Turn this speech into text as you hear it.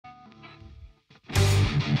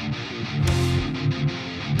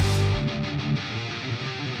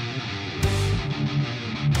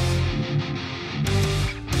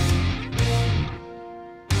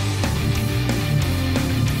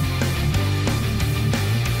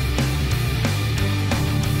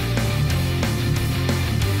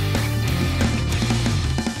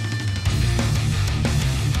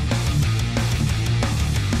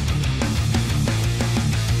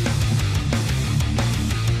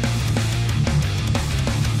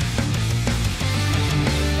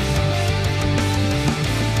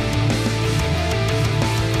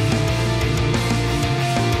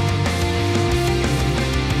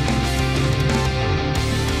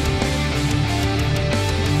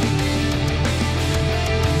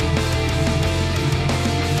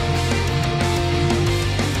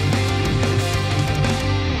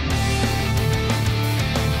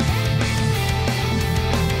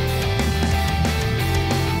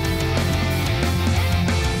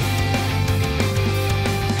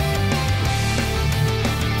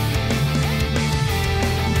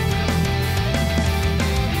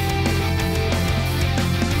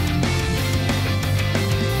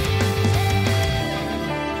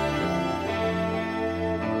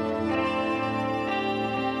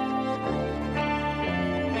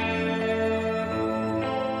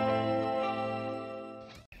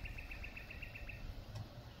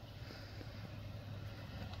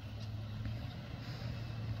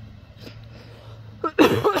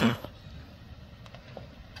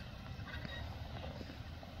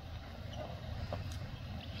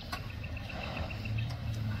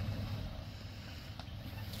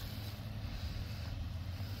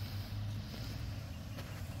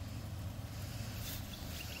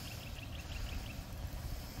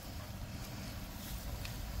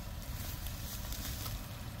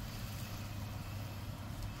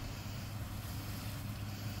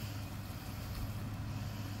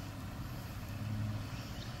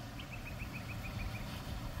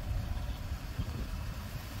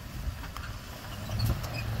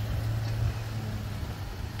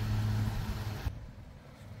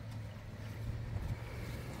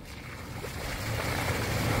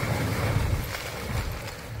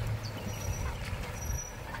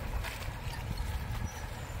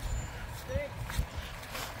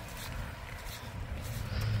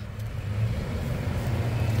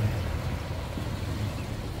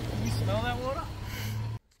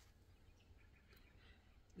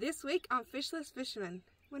This week on Fishless Fisherman,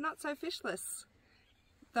 we're not so fishless,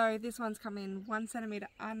 though this one's come in 1 centimetre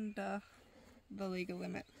under the legal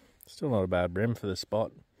limit. Still not a bad brim for this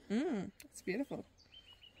spot. It's beautiful.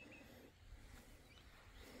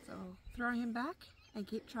 So we'll throw him back and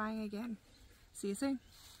keep trying again. See you soon.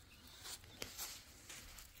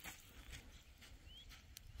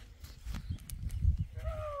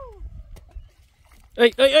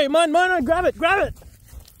 Hey, mine, grab it!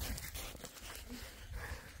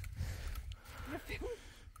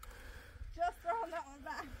 Just throwing that one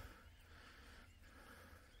back.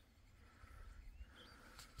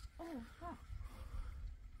 Oh, fuck.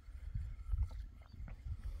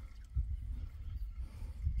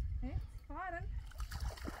 It's fighting.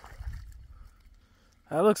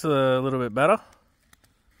 That looks a little bit better.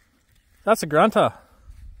 That's a grunter.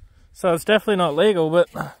 So it's definitely not legal, but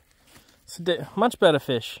it's a much better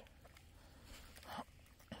fish.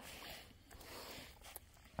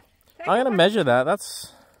 I'm going to measure that.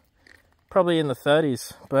 That's probably in the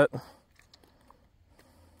 30s, but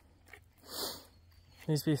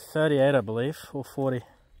needs to be 38, I believe, or 40.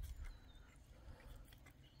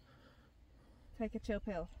 Take a chill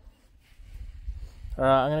pill.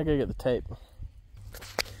 Alright, I'm going to go get the tape.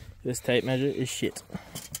 This tape measure is shit.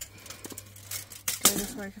 Go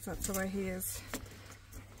this way because that's the way he is.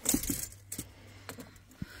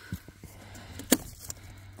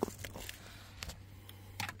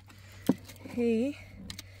 He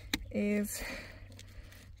is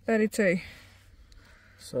 32.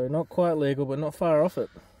 So not quite legal, but not far off it.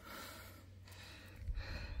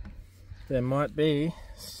 There might be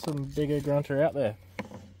some bigger grunter out there.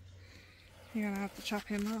 You're gonna have to chop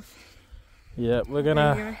him off. Yeah, we're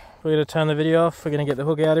gonna turn the video off. We're gonna get the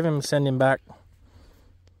hook out of him and send him back.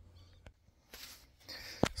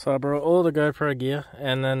 So I brought all the GoPro gear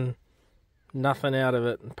and then nothing out of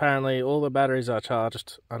it. Apparently all the batteries are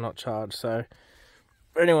not charged. So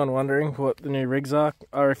for anyone wondering what the new rigs are,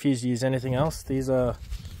 I refuse to use anything else. These are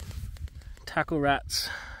Tackle Rats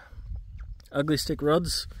ugly stick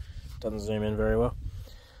rods. Doesn't zoom in very well.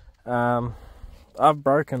 I've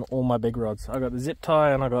broken all my big rods. I got the zip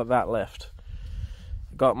tie and I got that left.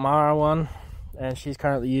 Got Mara one, and she's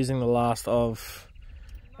currently using the last of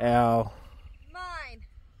our... Mine!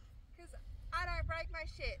 Because I don't break break my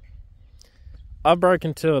shit. I've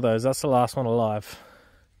broken 2 of those. That's the last one alive.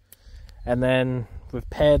 And then we've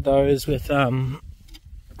paired those with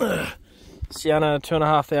Sienna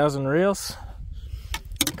 2,500 reels,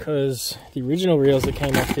 because the original reels that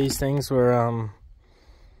came off these things were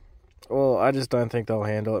well, I just don't think they'll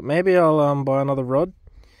handle it. Maybe I'll buy another rod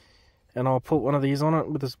and I'll put one of these on it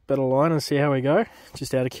with this better line and see how we go,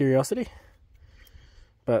 just out of curiosity.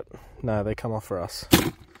 But no, they come off for us.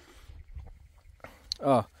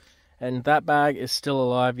 Oh, and that bag is still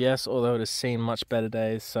alive, yes, although it has seen much better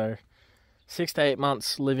days. So 6 to 8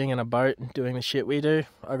 months living in a boat doing the shit we do,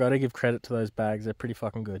 I gotta give credit to those bags. They're pretty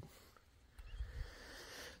fucking good.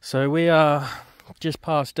 So we are just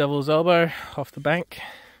past Devil's Elbow off the bank.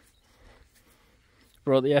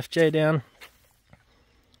 Brought the FJ down.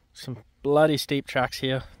 Some bloody steep tracks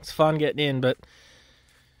here. It's fun getting in, but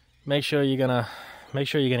make sure you're gonna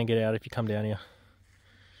get out if you come down here.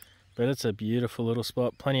 But it's a beautiful little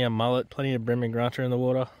spot. Plenty of mullet, plenty of brim and grunter in the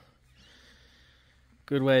water.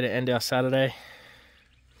 Good way to end our Saturday.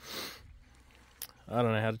 I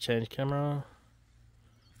don't know how to change camera.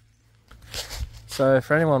 So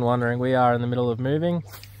for anyone wondering, we are in the middle of moving.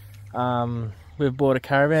 We've bought a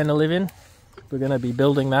caravan to live in. We're going to be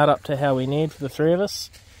building that up to how we need for the 3 of us.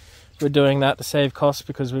 We're doing that to save costs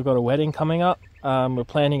because we've got a wedding coming up. We're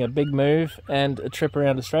planning a big move and a trip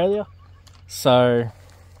around Australia. So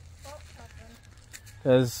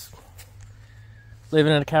there's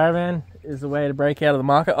living in a caravan is the way to break out of the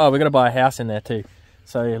market. Oh, we're going to buy a house in there too.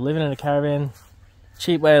 So living in a caravan,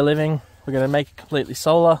 cheap way of living. We're going to make it completely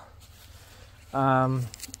solar. We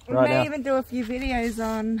may even do a few videos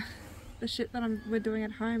on the shit that we're doing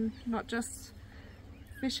at home, not just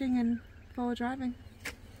fishing and forward driving.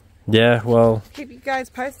 Yeah, well, keep you guys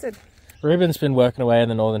posted. Ruben's been working away in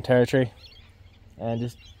the Northern Territory,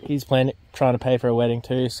 and he's trying to pay for a wedding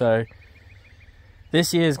too. So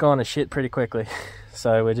this year's gone to shit pretty quickly.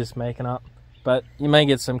 So we're just making up. But you may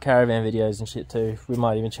get some caravan videos and shit too. We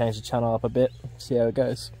might even change the channel up a bit, see how it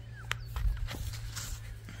goes.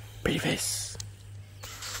 Pretty face.